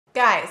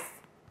Guys,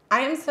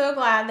 I am so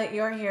glad that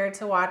you're here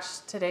to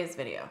watch today's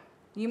video.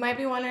 You might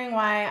be wondering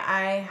why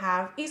I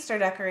have Easter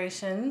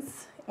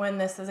decorations when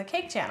this is a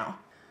cake channel.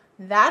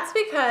 That's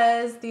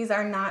because these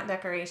are not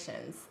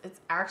decorations. It's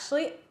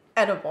actually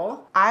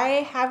edible.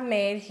 I have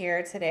made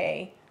here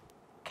today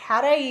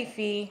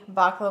Kataifi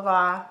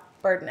Baklava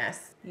bird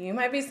nest. You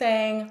might be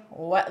saying,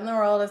 what in the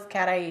world is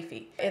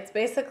Kataifi? It's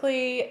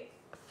basically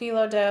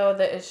phyllo dough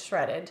that is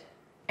shredded,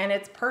 and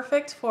it's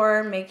perfect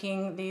for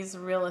making these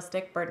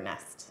realistic bird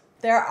nests.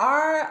 There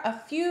are a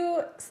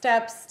few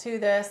steps to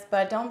this,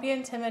 but don't be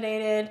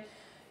intimidated.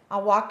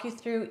 I'll walk you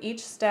through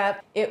each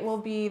step. It will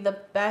be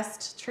the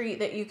best treat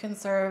that you can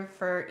serve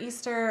for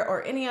Easter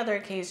or any other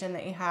occasion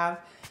that you have.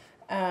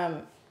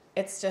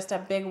 It's just a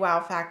big wow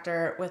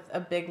factor with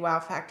a big wow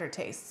factor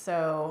taste.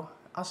 So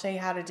I'll show you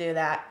how to do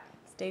that.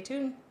 Stay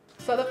tuned.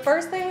 So the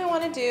first thing we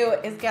want to do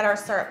is get our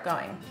syrup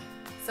going.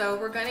 So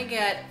we're going to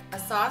get a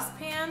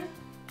saucepan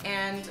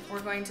and we're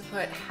going to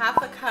put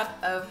half a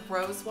cup of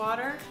rose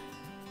water,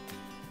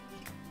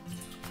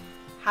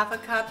 half a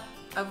cup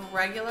of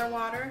regular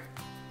water,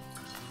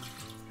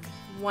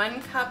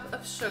 1 cup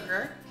of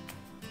sugar,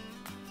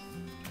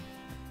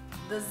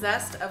 the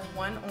zest of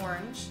 1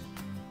 orange,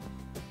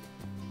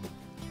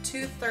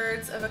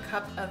 2/3 of a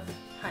cup of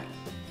honey.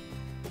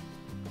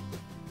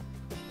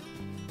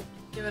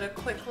 Give it a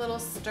quick little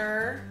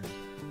stir.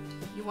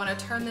 You want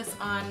to turn this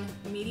on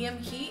medium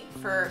heat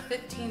for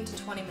 15 to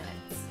 20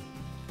 minutes.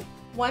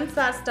 Once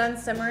that's done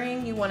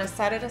simmering, you want to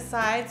set it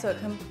aside so it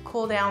can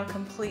cool down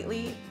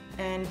completely,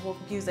 and we'll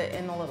use it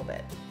in a little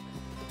bit.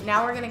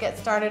 Now we're going to get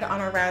started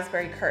on our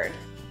raspberry curd.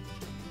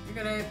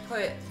 You're going to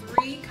put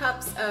 3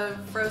 cups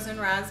of frozen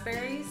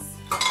raspberries,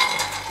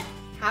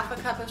 half a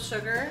cup of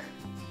sugar,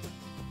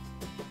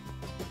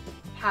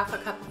 half a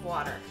cup of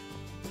water,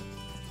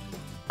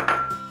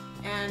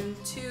 and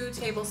 2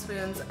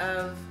 tablespoons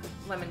of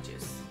lemon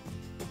juice.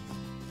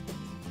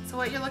 So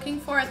what you're looking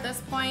for at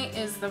this point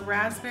is the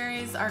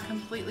raspberries are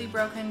completely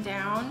broken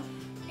down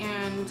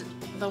and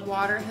the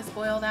water has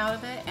boiled out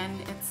of it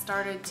and it's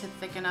started to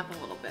thicken up a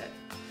little bit.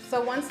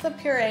 So once the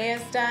puree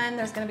is done,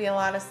 there's going to be a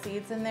lot of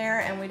seeds in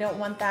there and we don't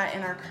want that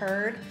in our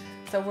curd.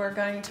 So we're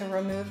going to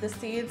remove the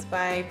seeds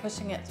by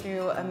pushing it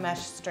through a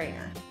mesh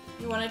strainer.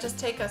 You want to just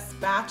take a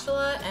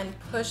spatula and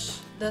push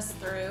this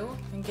through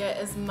and get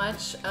as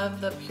much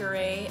of the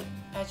puree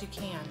as you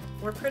can.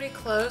 We're pretty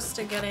close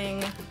to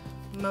getting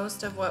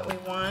most of what we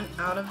want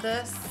out of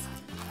this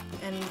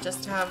and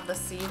just have the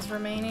seeds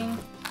remaining.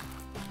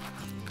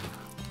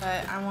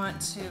 But I want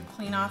to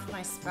clean off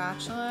my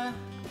spatula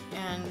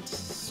and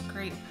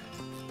scrape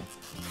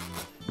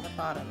the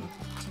bottom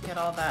to get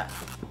all that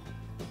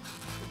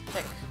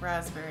thick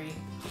raspberry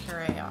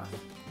puree off.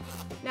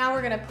 Now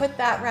we're going to put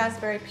that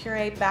raspberry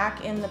puree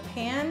back in the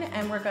pan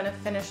and we're going to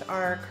finish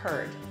our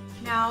curd.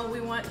 Now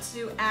we want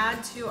to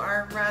add to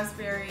our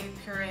raspberry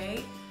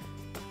puree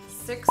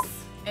 6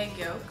 egg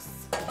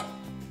yolks,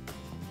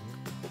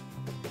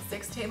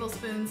 6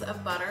 tablespoons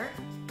of butter,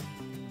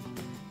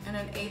 and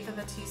 1/8 of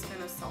a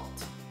teaspoon of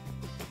salt.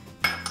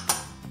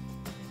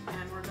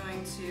 And we're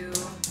going to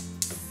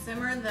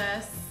simmer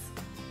this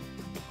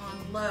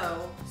on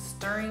low,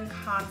 stirring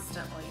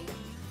constantly.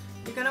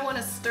 You're going to want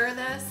to stir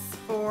this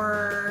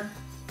for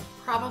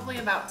probably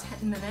about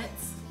 10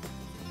 minutes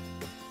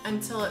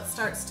until it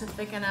starts to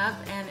thicken up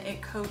and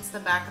it coats the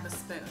back of the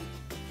spoon.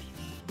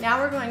 Now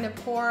we're going to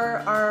pour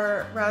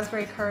our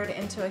raspberry curd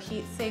into a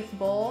heat-safe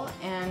bowl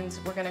and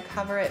we're going to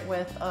cover it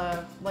with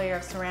a layer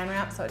of saran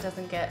wrap so it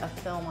doesn't get a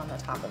film on the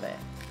top of it.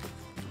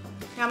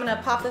 Now I'm going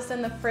to pop this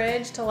in the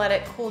fridge to let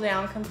it cool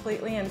down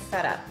completely and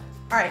set up.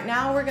 Alright,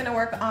 now we're going to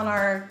work on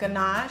our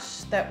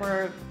ganache that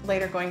we're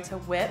later going to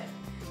whip,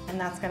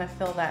 and that's going to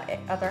fill that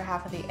other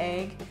half of the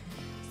egg.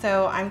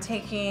 So I'm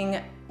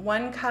taking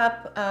 1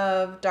 cup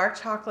of dark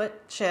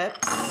chocolate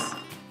chips,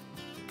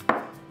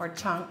 or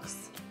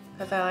chunks,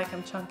 because I like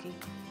them chunky,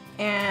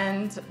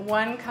 and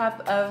 1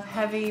 cup of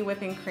heavy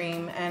whipping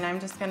cream, and I'm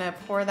just going to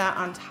pour that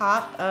on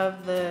top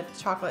of the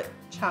chocolate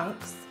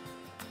chunks.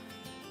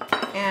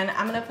 And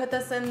I'm going to put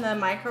this in the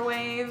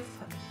microwave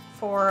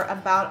for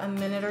about a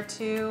minute or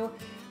 2,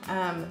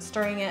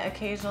 stirring it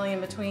occasionally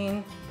in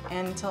between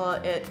until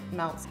it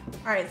melts.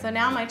 Alright, so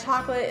now my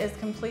chocolate is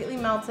completely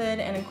melted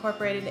and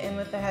incorporated in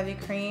with the heavy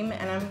cream,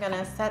 and I'm going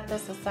to set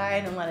this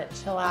aside and let it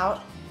chill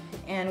out.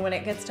 And when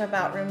it gets to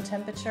about room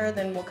temperature,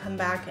 then we'll come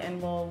back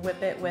and we'll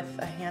whip it with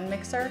a hand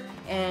mixer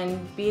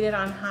and beat it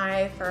on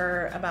high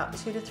for about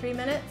 2 to 3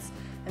 minutes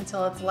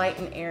until it's light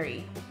and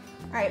airy.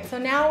 Alright, so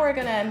now we're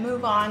going to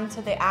move on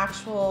to the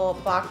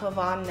actual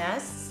baklava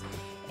nests.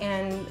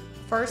 And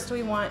first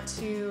we want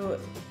to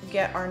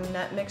get our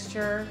nut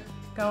mixture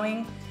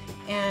going.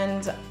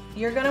 And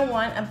you're going to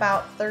want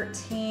about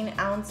 13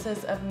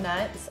 ounces of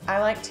nuts. I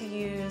like to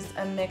use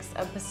a mix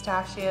of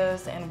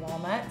pistachios and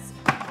walnuts.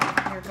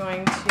 You're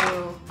going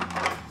to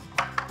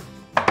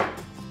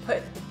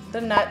put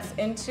the nuts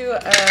into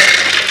a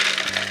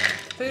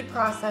food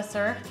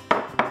processor.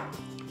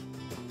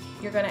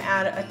 You're going to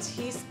add a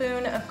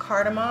teaspoon of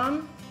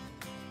cardamom,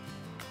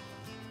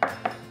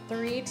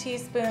 3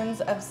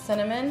 teaspoons of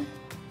cinnamon,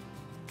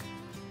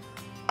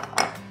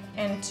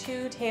 and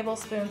 2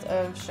 tablespoons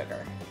of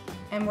sugar.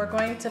 And we're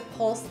going to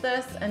pulse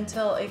this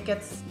until it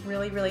gets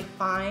really, really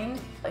fine.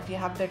 If you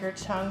have bigger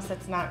chunks,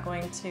 it's not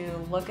going to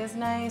look as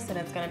nice, and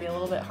it's gonna be a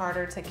little bit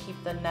harder to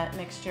keep the nut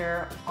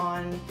mixture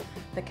on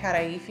the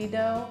Kataifi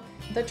dough.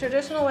 The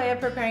traditional way of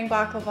preparing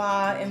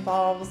baklava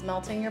involves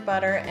melting your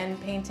butter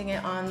and painting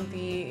it on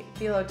the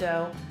phyllo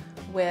dough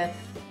with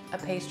a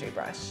pastry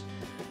brush.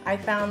 I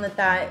found that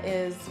that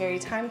is very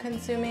time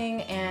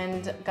consuming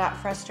and got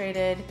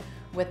frustrated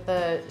with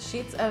the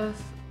sheets of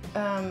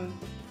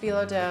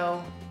phyllo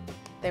dough.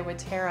 They would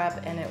tear up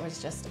and it was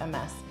just a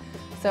mess.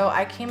 So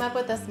I came up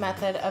with this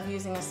method of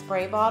using a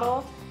spray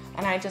bottle,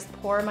 and I just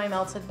pour my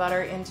melted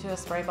butter into a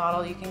spray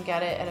bottle. You can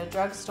get it at a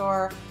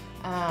drugstore.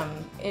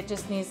 It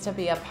just needs to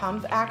be a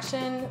pump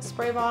action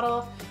spray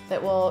bottle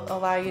that will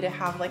allow you to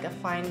have like a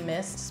fine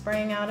mist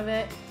spraying out of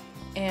it.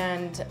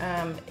 And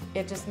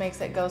it just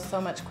makes it go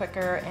so much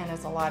quicker and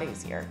is a lot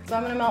easier. So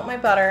I'm gonna melt my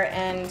butter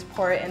and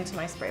pour it into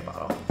my spray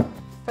bottle.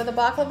 For the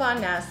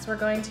baklava nest, we're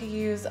going to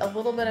use a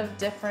little bit of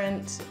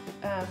different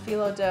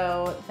phyllo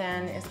dough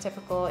than is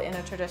typical in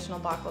a traditional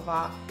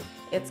baklava.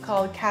 It's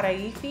called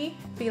Kataifi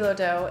phyllo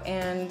dough,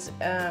 and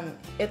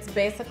it's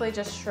basically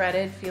just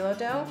shredded phyllo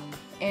dough,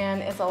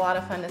 and it's a lot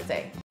of fun to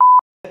say.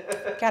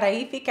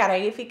 Kataifi,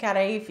 Kataifi,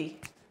 Kataifi.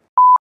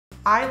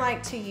 I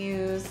like to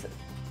use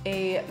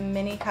a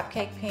mini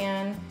cupcake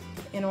pan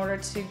in order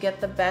to get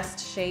the best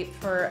shape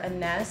for a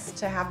nest,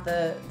 to have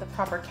the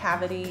proper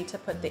cavity to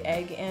put the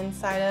egg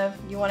inside of.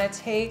 You want to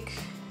take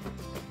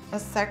a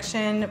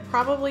section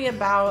probably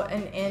about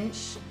 1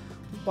 inch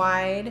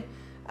wide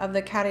of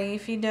the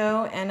Kataifi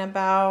dough and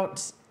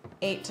about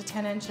 8 to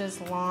 10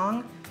 inches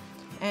long,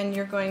 and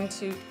you're going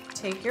to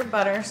take your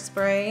butter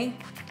spray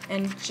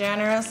and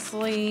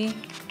generously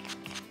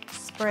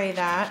spray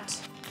that.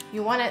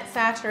 You want it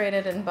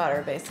saturated in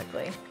butter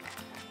basically.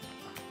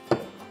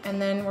 And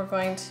then we're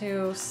going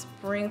to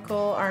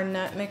sprinkle our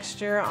nut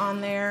mixture on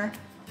there,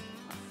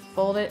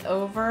 fold it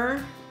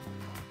over.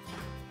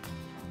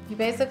 You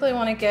basically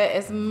want to get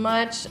as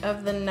much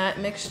of the nut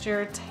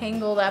mixture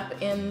tangled up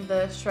in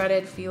the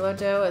shredded phyllo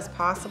dough as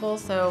possible.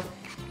 So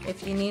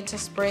if you need to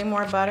spray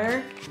more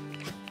butter,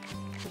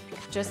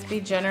 just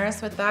be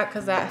generous with that,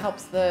 because that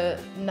helps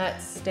the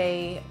nuts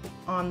stay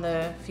on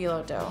the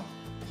phyllo dough.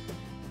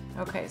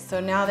 Okay, so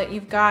now that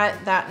you've got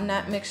that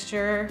nut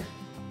mixture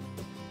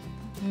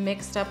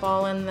mixed up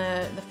all in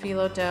the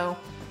phyllo dough,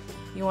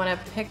 you want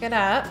to pick it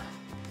up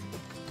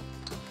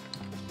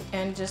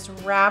and just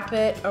wrap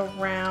it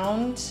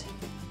around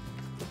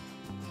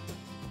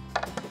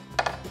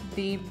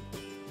the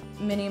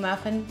mini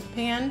muffin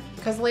pan,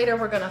 because later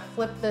we're going to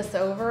flip this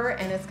over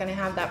and it's going to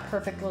have that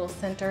perfect little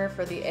center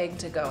for the egg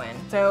to go in.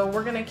 So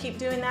we're going to keep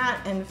doing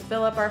that and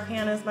fill up our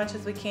pan as much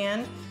as we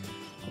can,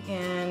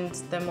 and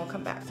then we'll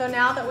come back. So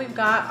now that we've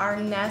got our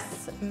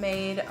nests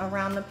made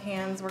around the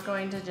pans, we're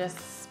going to just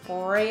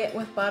spray it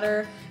with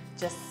butter,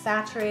 just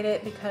saturate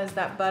it, because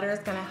that butter is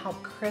going to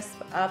help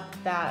crisp up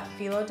that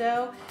phyllo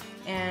dough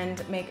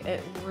and make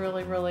it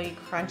really, really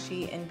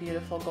crunchy and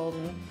beautiful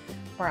golden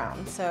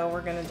brown. So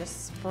we're going to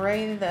just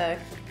spray the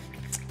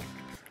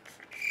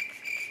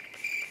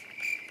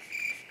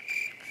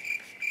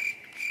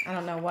I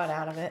don't know what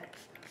out of it.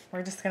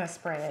 We're just going to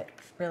spray it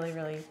really,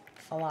 really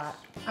a lot.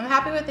 I'm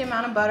happy with the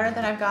amount of butter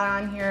that I've got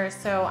on here,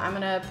 so I'm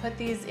gonna put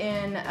these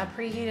in a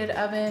preheated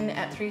oven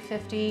at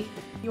 350.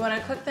 You wanna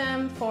cook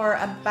them for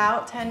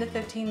about 10 to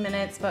 15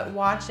 minutes, but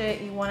watch it.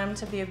 You want them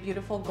to be a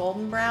beautiful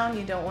golden brown.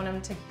 You don't want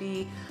them to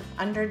be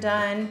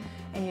underdone,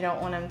 and you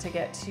don't want them to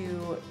get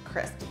too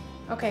crisp.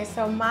 Okay,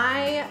 so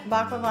my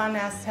baklava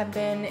nests have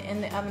been in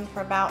the oven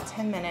for about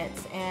 10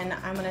 minutes, and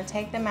I'm gonna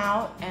take them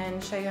out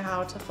and show you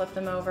how to flip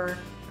them over.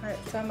 All right,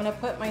 so I'm gonna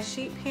put my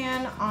sheet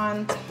pan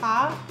on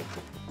top,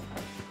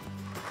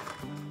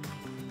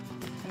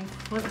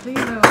 flip these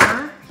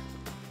over.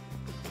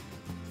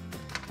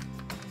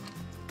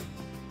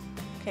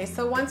 Okay,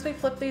 so once we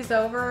flip these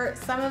over,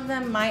 some of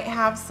them might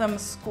have some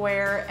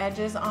square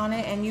edges on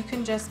it, and you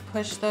can just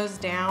push those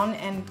down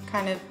and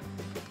kind of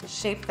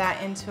shape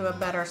that into a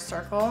better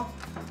circle.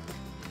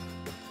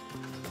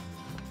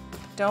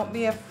 Don't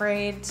be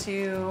afraid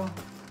to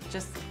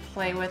just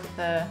play with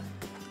the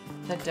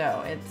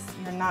dough.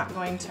 You're not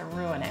going to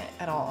ruin it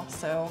at all.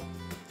 So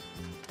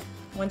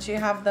once you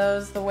have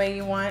those the way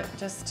you want,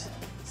 just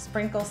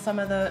sprinkle some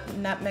of the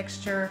nut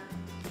mixture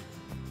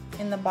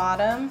in the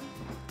bottom.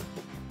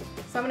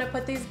 So I'm going to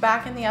put these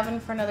back in the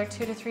oven for another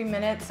 2 to 3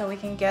 minutes so we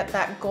can get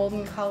that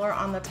golden color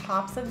on the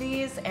tops of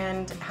these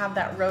and have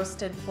that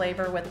roasted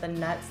flavor with the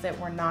nuts that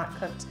were not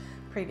cooked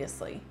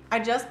previously. I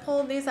just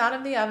pulled these out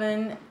of the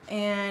oven,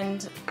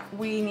 and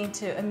we need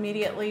to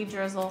immediately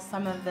drizzle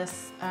some of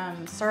this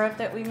syrup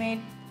that we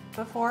made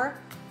before.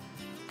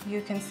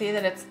 You can see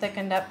that it's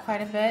thickened up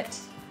quite a bit.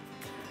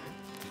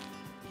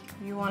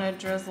 You want to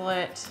drizzle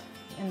it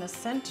in the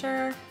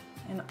center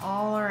and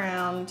all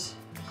around,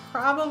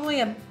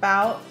 probably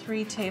about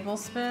 3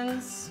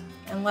 tablespoons,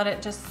 and let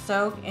it just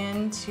soak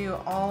into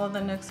all of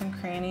the nooks and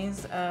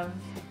crannies of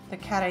the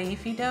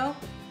Kataifi dough.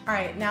 All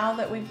right, now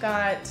that we've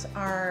got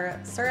our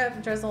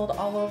syrup drizzled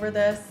all over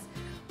this,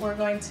 we're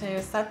going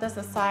to set this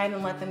aside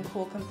and let them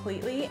cool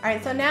completely. All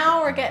right, so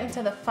now we're getting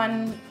to the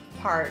fun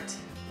part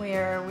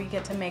where we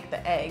get to make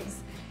the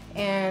eggs.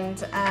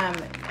 And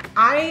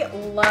I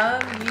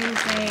love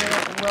using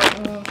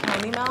Wilton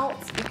candy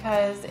melts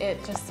because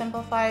it just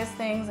simplifies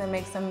things and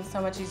makes them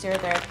so much easier.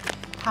 They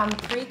come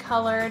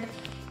pre-colored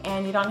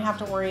and you don't have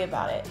to worry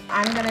about it.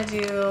 I'm gonna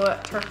do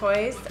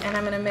turquoise and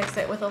I'm gonna mix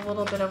it with a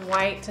little bit of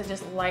white to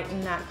just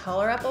lighten that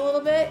color up a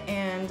little bit,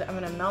 and I'm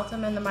gonna melt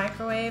them in the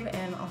microwave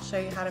and I'll show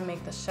you how to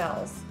make the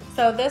shells.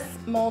 So this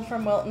mold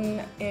from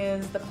Wilton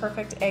is the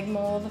perfect egg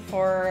mold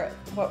for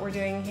what we're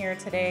doing here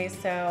today,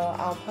 so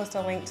I'll post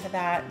a link to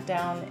that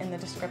down in the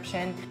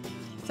description.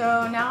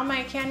 So now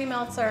my candy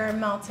melts are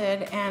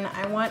melted and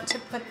I want to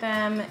put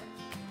them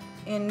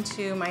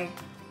into my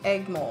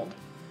egg mold.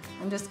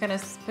 I'm just gonna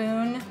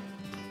spoon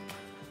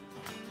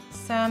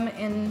some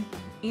in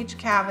each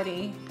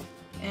cavity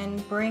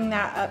and bring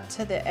that up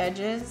to the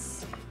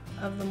edges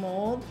of the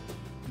mold.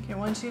 Okay,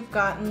 once you've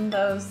gotten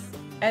those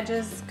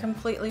edges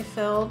completely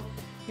filled,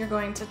 you're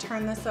going to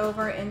turn this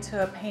over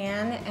into a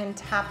pan and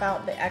tap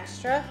out the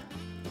extra.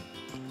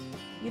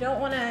 You don't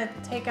want to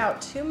take out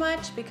too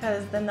much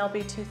because then they'll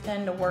be too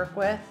thin to work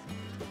with.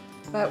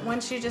 But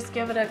once you just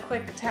give it a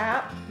quick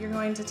tap, you're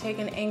going to take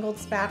an angled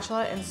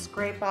spatula and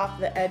scrape off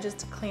the edges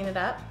to clean it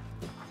up.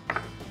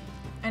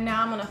 And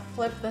now I'm gonna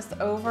flip this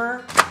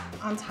over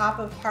on top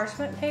of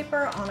parchment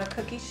paper on a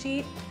cookie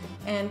sheet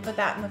and put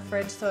that in the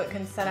fridge so it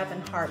can set up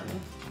and harden.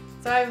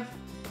 So I've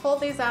pulled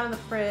these out of the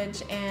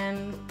fridge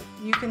and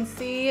you can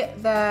see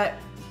that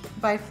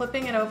by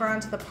flipping it over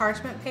onto the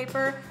parchment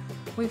paper,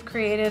 we've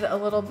created a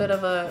little bit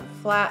of a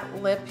flat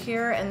lip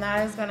here, and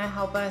that is gonna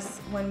help us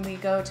when we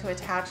go to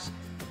attach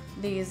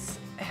these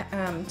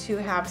two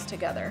halves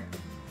together.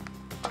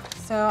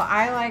 So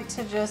I like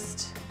to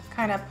just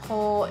kind of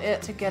pull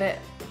it to get it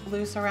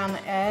loose around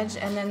the edge,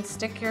 and then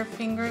stick your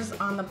fingers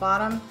on the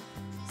bottom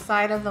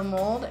side of the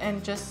mold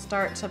and just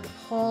start to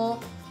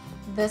pull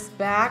this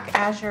back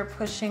as you're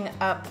pushing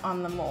up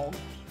on the mold.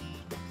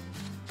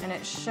 And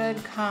it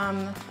should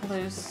come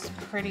loose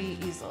pretty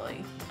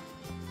easily.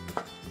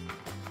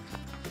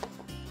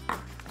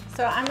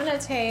 So I'm gonna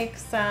take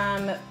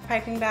some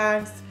piping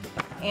bags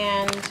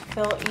and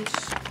fill each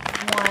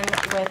one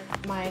with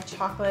my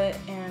chocolate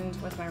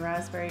and with my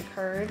raspberry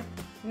curd.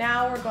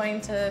 Now we're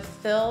going to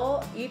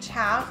fill each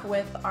half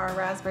with our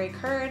raspberry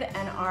curd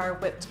and our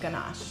whipped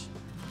ganache.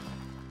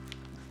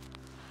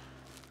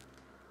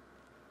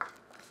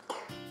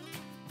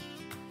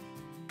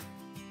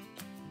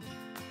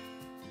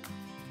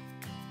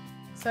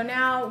 So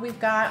now we've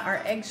got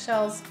our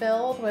eggshells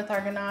filled with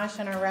our ganache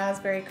and our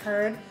raspberry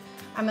curd.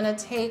 I'm gonna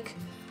take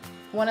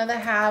one of the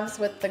halves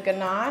with the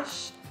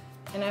ganache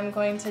and I'm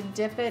going to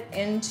dip it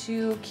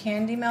into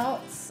candy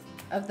melts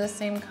of the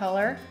same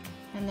color,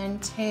 and then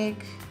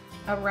take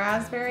a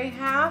raspberry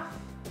half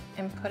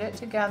and put it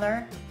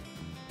together.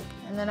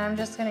 And then I'm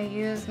just gonna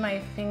use my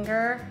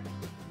finger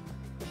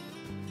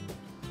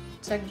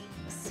to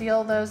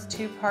seal those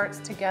two parts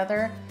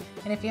together.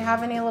 And if you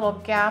have any little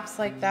gaps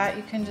like that,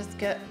 you can just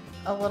get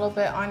a little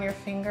bit on your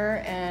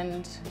finger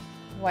and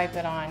wipe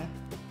it on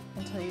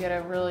until you get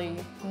a really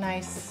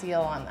nice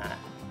seal on that.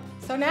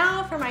 So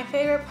now for my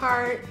favorite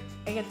part,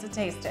 I get to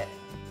taste it.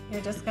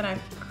 You're just gonna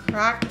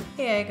crack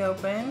the egg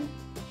open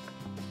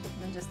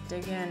and just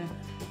dig in.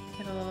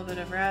 Get a little bit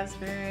of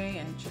raspberry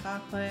and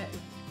chocolate.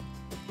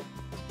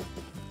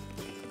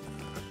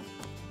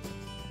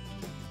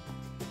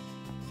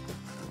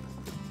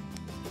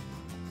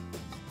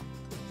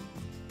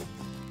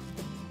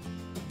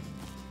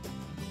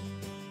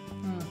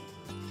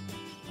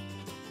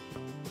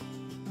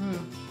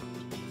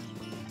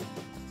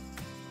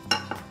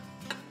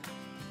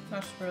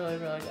 That's really,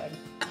 really good.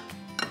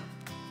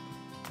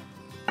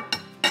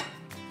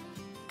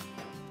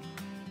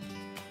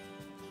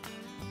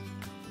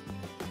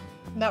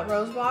 That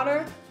rose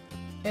water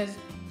is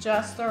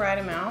just the right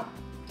amount.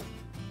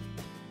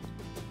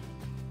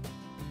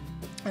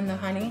 And the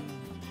honey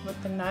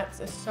with the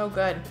nuts is so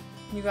good.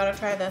 You gotta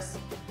try this.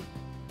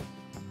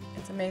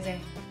 It's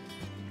amazing.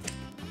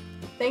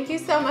 Thank you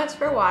so much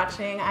for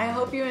watching. I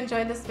hope you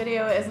enjoyed this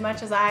video as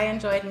much as I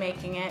enjoyed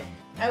making it.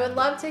 I would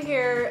love to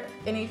hear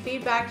any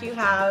feedback you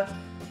have,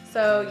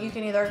 so you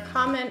can either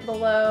comment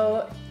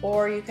below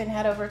or you can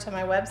head over to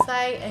my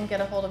website and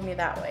get a hold of me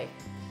that way.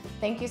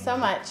 Thank you so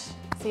much.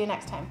 See you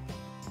next time.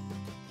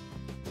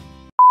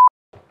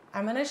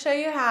 I'm gonna show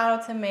you how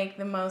to make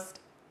the most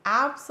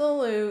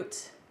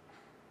absolute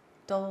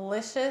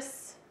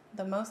delicious,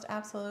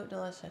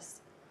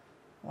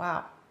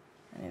 wow,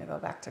 I need to go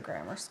back to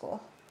grammar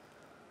school.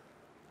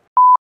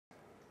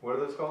 What are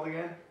those called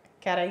again?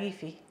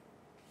 Kataifi.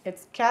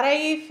 It's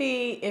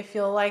Kataifi if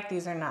you'll like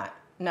these or not.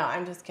 No,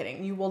 I'm just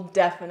kidding. You will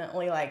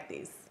definitely like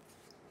these.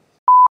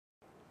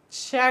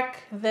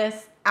 Check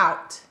this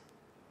out.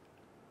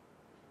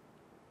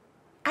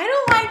 I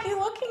don't like you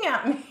looking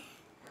at me.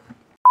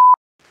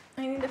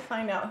 I need to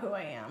find out who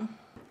I am.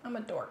 I'm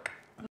a dork.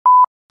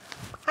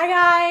 Hi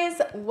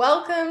guys,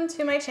 welcome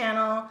to my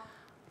channel.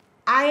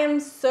 I am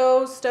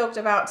so stoked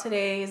about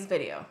today's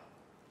video.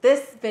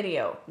 This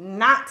video,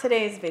 not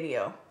today's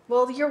video.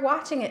 Well, you're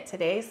watching it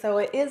today, so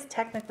it is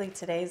technically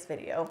today's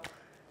video,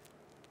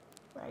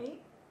 right?